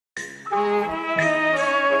Veal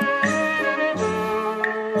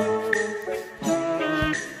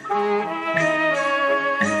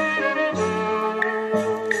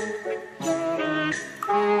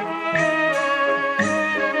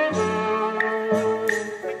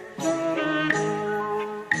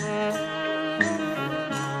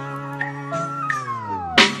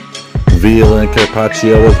and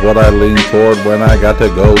carpaccio is what I lean toward when I got to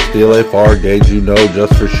go. Steal a far gauge, you know,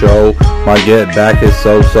 just for show. My get back is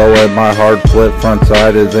so-so and my hard flip front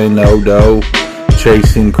side is a no-do.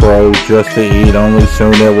 Chasing crows just to eat, only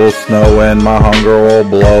soon it will snow and my hunger will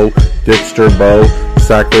blow. Dixter bow,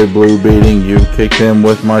 sacre blue beating you, kicked him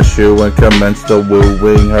with my shoe and commenced the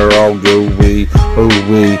wooing her all gooey.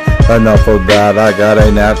 Ooh-wee, enough of that, I got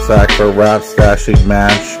a knapsack for rap stashing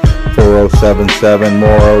mash. 4077,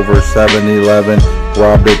 moreover 711,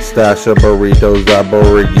 robbed its stash of burritos at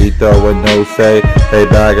Borreguito and no say, a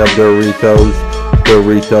bag of Doritos,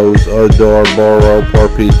 adore Boro,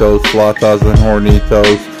 Porpitos, Flatas and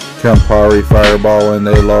Hornitos, Campari, Fireball and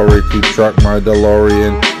a lorry to truck my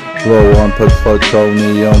DeLorean, low on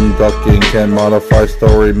plutonium, ducking can modify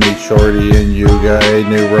story, meet shorty and you got a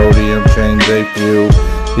new rhodium, chains a few,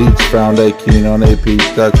 each found a keen on a piece,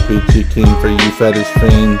 that's peachy keen for you fetish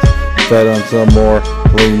fiends. Fed on some more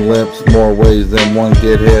lean lips, more ways than one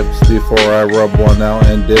get hips before I rub one out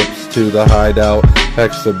and dips to the hideout,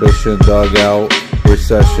 exhibition dugout,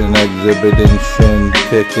 recession exhibiting shin,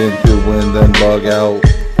 kick into wind then bug out.